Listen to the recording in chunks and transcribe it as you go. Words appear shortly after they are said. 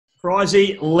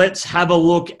Frizy, let's have a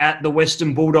look at the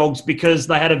Western Bulldogs because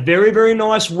they had a very, very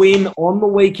nice win on the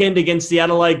weekend against the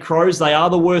Adelaide Crows. They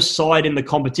are the worst side in the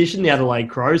competition, the Adelaide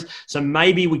Crows, so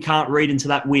maybe we can't read into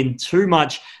that win too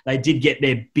much. They did get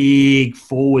their big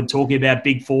forward. Talking about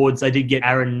big forwards, they did get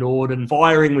Aaron Norden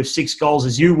firing with 6 goals,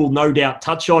 as you will no doubt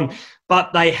touch on,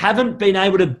 but they haven't been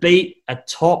able to beat a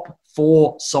top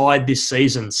 4 side this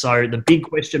season, so the big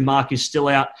question mark is still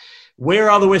out.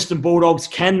 Where are the Western Bulldogs?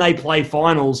 Can they play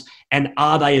finals? And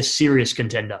are they a serious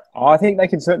contender? I think they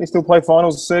can certainly still play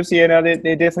finals, Cersei. Yeah, no,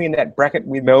 they're definitely in that bracket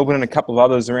with Melbourne and a couple of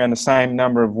others around the same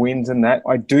number of wins and that.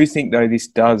 I do think, though, this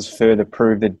does further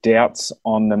prove the doubts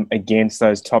on them against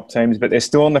those top teams, but they're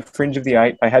still on the fringe of the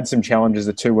 8. They had some challenges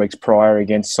the 2 weeks prior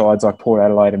against sides like Port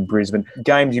Adelaide and Brisbane.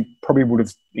 Games you probably would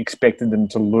have expected them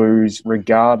to lose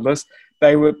regardless.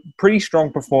 They were pretty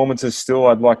strong performances still,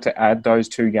 I'd like to add, those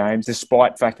 2 games,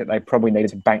 despite the fact that they probably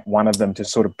needed to bank one of them to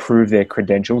sort of prove their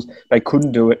credentials. They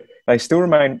couldn't do it. They still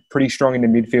remain pretty strong in the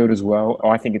midfield as well.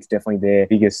 I think it's definitely their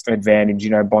biggest advantage.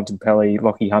 You know, Bontempelli,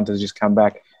 Lockie Hunter's just come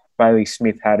back. Bailey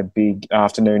Smith had a big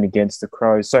afternoon against the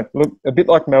Crows. So, look, a bit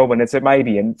like Melbourne, it's a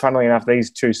maybe. And funnily enough,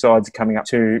 these 2 sides are coming up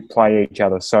to play each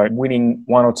other. So winning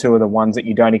 1 or 2 of the ones that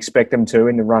you don't expect them to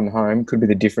in the run home could be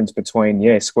the difference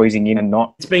between, squeezing in and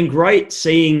not. It's been great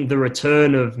seeing the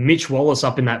return of Mitch Wallace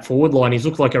up in that forward line. He's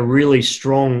looked like a really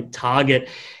strong target.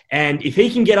 And if he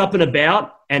can get up and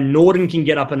about, and Norden can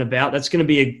get up and about, that's going to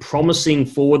be a promising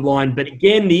forward line. But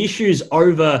again, the issue's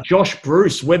over Josh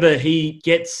Bruce, whether he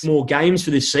gets more games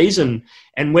for this season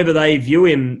and whether they view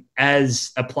him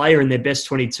as a player in their best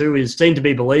 22 is seen to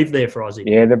be believed there for Aussie.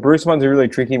 Yeah, the Bruce one's a really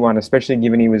tricky one, especially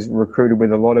given he was recruited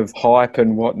with a lot of hype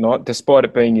and whatnot. Despite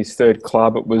it being his 3rd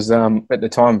club, it was, at the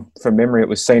time, from memory, it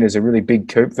was seen as a really big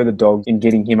coup for the Dogs in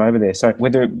getting him over there. So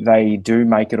whether they do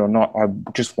make it or not, I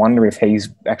just wonder if he's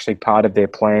actually part of their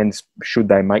plans should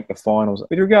they make the finals.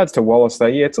 With regards to Wallace, though,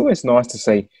 it's always nice to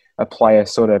see a player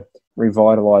sort of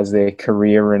revitalise their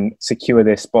career and secure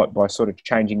their spot by sort of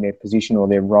changing their position or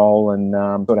their role and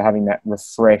sort of having that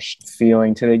refreshed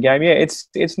feeling to their game. Yeah,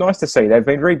 it's nice to see. They've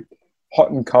been very hot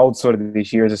and cold sort of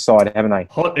this year as a side, haven't they?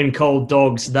 Hot and cold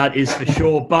Dogs, that is for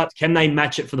sure. But can they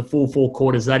match it for the full 4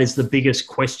 quarters? That is the biggest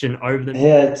question over them.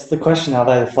 Yeah, it's the question, are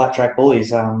they the flat track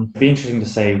bullies? It'd be interesting to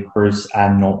see Bruce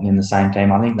and Norton in the same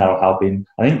team. I think that'll help him.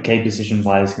 I think key position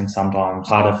players can sometimes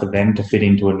harder for them to fit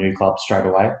into a new club straight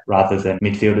away rather than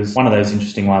midfielders. One of those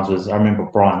interesting ones was, I remember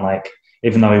Brian Lake,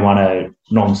 even though he won a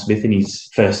Norm Smith in his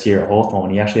first year at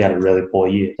Hawthorn, he actually had a really poor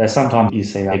year. So sometimes you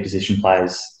see key position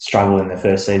players struggle in their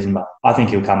first season, but I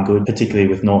think he'll come good, particularly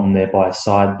with Norton there by his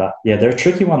side. But yeah, they're a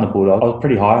tricky one, the Bulldogs. I was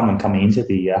pretty high on them coming into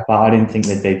the year, but I didn't think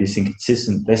they'd be this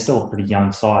inconsistent. They're still a pretty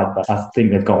young side, but I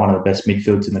think they've got one of the best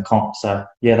midfields in the comp. So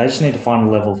yeah, they just need to find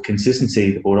a level of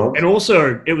consistency, the Bulldogs. And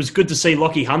also, it was good to see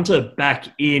Lockie Hunter back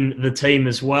in the team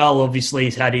as well. Obviously,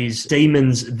 he's had his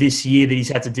demons this year that he's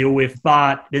had to deal with,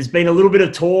 but there's been a little bit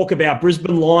of talk about Brisbane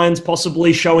Lions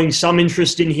possibly showing some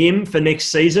interest in him for next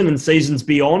season and seasons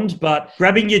beyond. But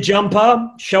grabbing your jumper,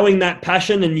 showing that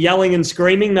passion and yelling and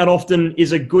screaming, that often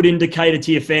is a good indicator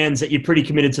to your fans that you're pretty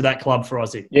committed to that club for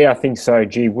Aussie. Yeah, I think so.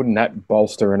 Gee, wouldn't that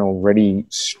bolster an already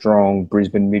strong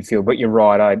Brisbane midfield? But you're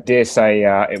right. I dare say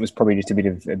it was probably just a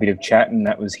bit of chat, and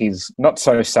that was his not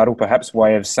so subtle, perhaps,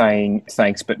 way of saying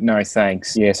thanks, but no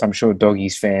thanks. Yes, I'm sure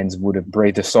Doggies fans would have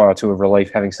breathed a sigh or two of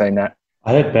relief having seen that.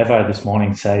 I heard Bevo this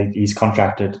morning say he's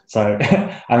contracted. So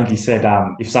I think he said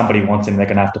if somebody wants him, they're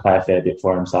going to have to pay a fair bit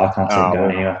for him. So I can't see him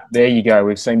going anywhere. There you go.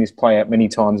 We've seen this play out many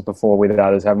times before with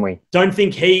others, haven't we? Don't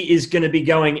think he is going to be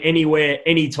going anywhere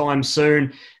anytime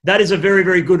soon. That is a very,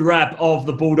 very good wrap of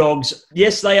the Bulldogs.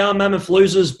 Yes, they are mammoth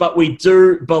losers, but we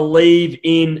do believe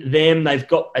in them. They've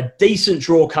got a decent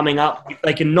draw coming up. If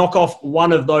they can knock off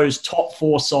one of those top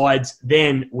 4 sides,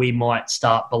 then we might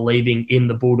start believing in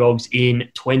the Bulldogs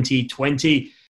in 2020.